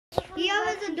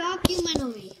is a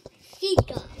documentary.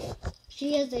 Sheika.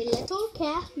 She is a little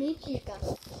cat named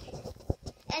Sheika.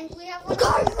 And we have one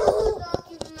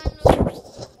documentary.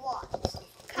 What?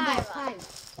 Kyra.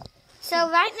 So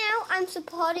right now I'm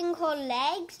supporting her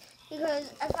legs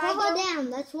because if I Put her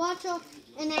down. Let's watch her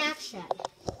in action.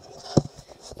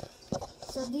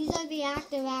 So these are the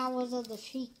active hours of the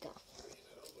Sheika.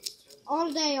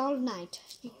 All day, all night.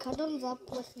 She cuddles up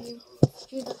with you.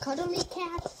 She's a cuddly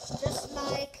cat, just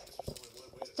like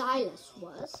Silas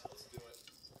was.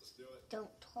 Don't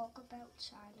talk about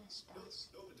Silas does.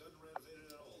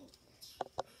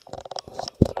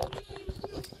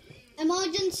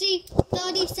 Emergency,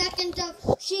 30 seconds of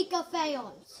Sheika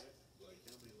fails.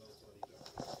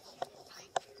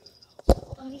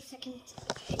 30 seconds.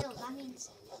 No, that means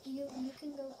you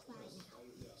can go cry now.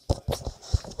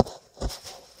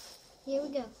 Here we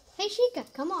go. Hey Sheika,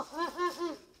 come on.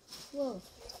 Whoa.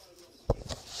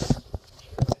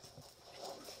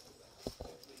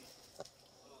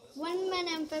 One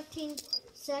minute and 15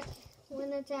 seconds.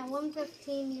 When it's at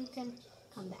 1:15, you can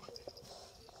come back.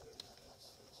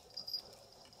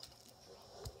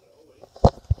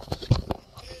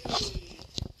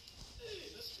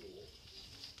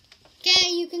 Okay,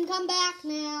 you can come back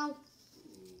now.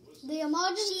 The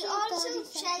emergency. She also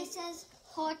chases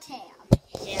her tail.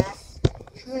 Yes,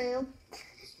 true.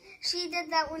 She did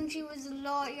that when she was a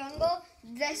lot younger,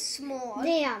 this small.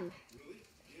 Damn.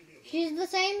 She's the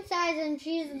same size and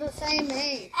she's the same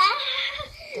age.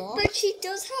 But she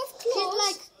does have claws. She's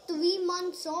like 3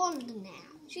 months old now.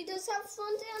 She does have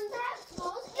front and back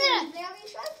claws and very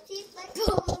sharp teeth like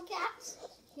normal cats.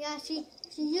 Yeah, she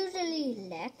usually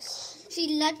licks. She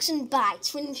licks and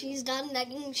bites. When she's done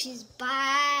licking, she's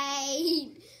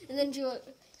bite. And then she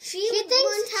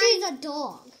thinks she's a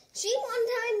dog. She one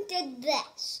time did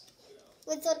this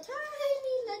with her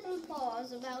tiny little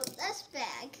paws about this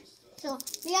big. So,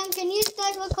 Leon, can you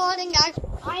start recording?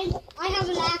 I have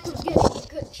a lack of getting a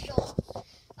good shot.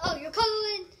 Oh, you're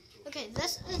covering. Okay,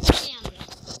 this is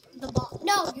the ball.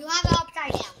 No, you have it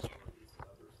upside down.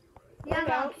 You have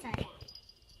it upside down.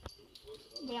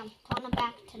 Damn, turn it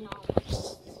back to normal.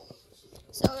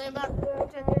 Sorry about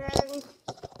that.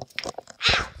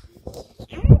 Ow!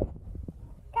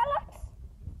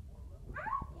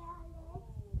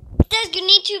 You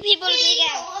need 2 people to dig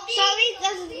out. Sorry,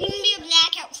 there's going to be a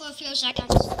blackout for a few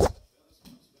seconds.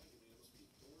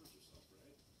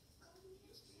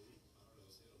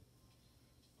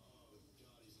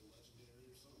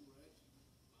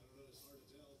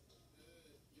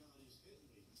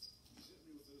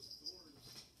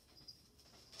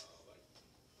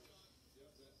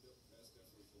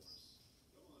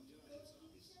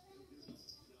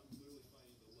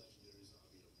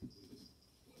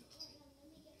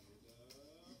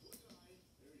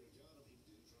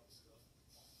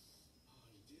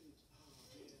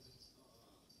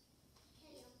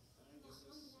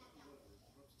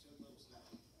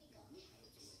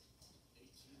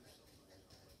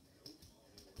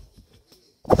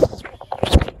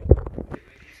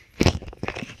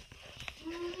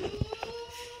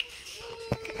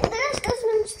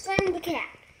 The cat.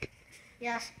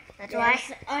 Yes, that's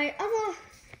Yes. right. Oh,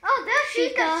 there's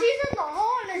Sheika. She's in the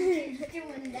hole and she's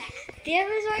doing that.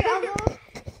 There is our other.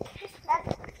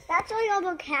 That's our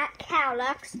other cat,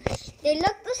 Calyx. They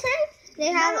look the same. They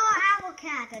have our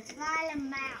cat. It's Lila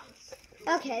Mouse.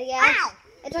 Okay, yeah. Ow!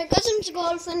 It's our cousin's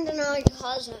girlfriend and our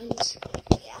cousins.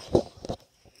 Yeah.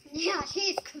 Yeah,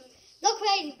 she's look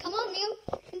crazy. Come on, Liam.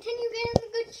 Continue getting a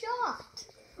good shot.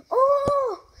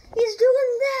 Oh, he's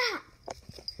doing that.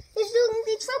 He's doing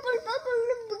the triple.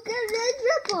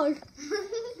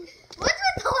 What's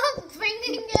with all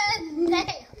bringing in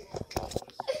there?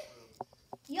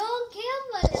 You're on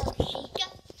camera, little Sheika.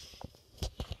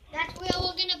 That's where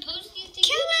we're gonna post you to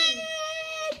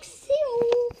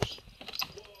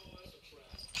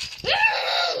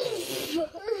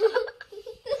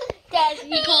Dad,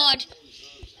 record.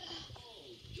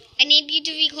 I need you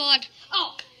to record.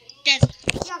 Oh, Dad.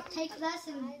 yeah, take this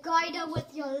and guide her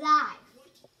with your life.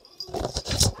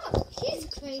 Oh, she's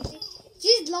crazy.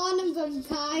 She's learning from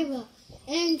Kyra.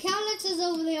 And Calyx is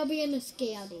over there being a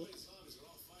scaredy.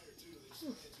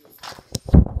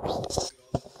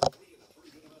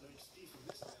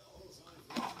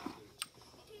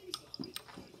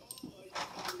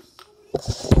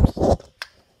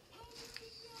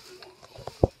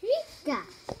 Sheika.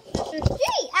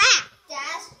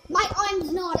 My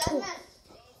arm's not cool.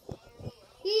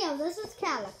 Here, this is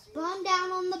Calyx. Burn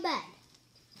down on the bed.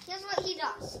 Here's what he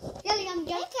does. Gilly, I'm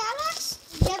Hey, Calyx.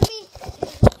 Get me.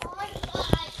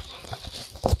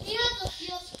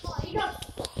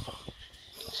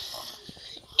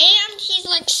 And he's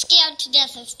like scared to death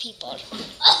aggressive people.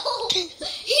 Oh, he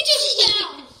just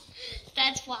down.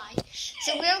 That's why.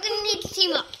 So we're going to need to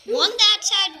team up. One that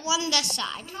side, one this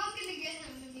side. I'm not going to get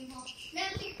him anymore.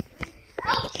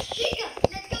 Oh, Sheika,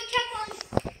 let's go check on.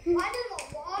 Why does the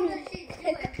water she do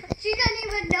it? She doesn't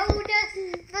even notice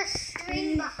the string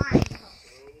behind her.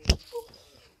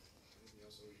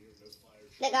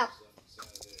 Let go.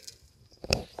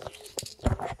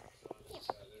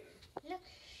 Look,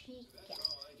 Sheika.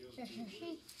 That's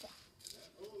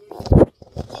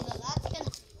going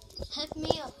to hit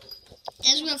me up.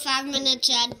 As we're 5 minutes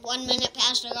in, 1 minute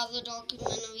past I got the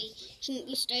documentary. Shouldn't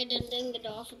we start ending it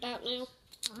off about now?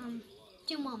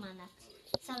 2 more minutes.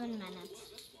 7 minutes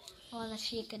for the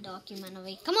Sheika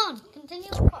documentary. Come on, continue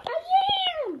recording. I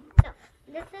am! No,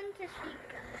 listen to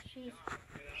Sheika.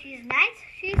 She's nice.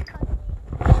 She's kind.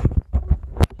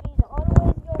 She's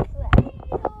always your friend.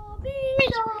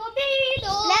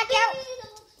 Black out.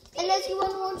 Unless you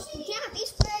want to watch the cat.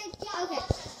 He's afraid. Okay.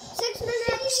 6 minutes.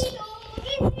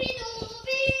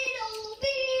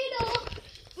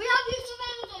 We have you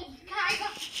surrounded, Kaiga.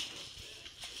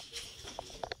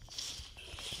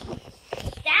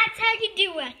 That's how you do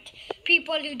it.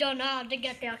 People who don't know how to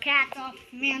get their cats off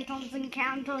mantles and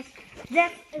counters.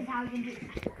 This is how you do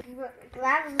it.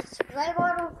 Grab a spray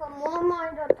bottle from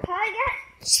Walmart or Target.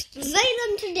 Spray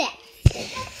them to death.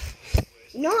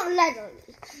 Not literally.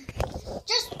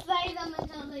 Just spray them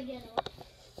until they get off.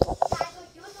 Kaiga,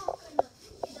 you're not gonna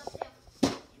get up there.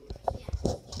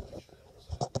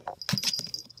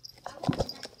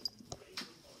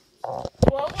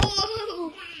 Whoa.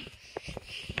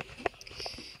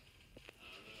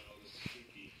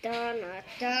 Donna.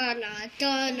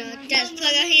 Just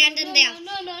put your hand in there. No.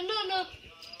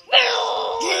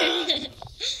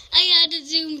 I had to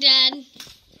zoom, Dad.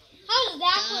 How does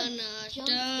that one?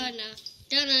 Donna.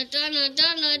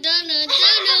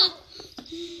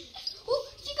 Oh,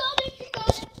 she got it.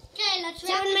 Okay, let's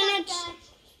 7 minutes.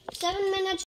 7 minutes.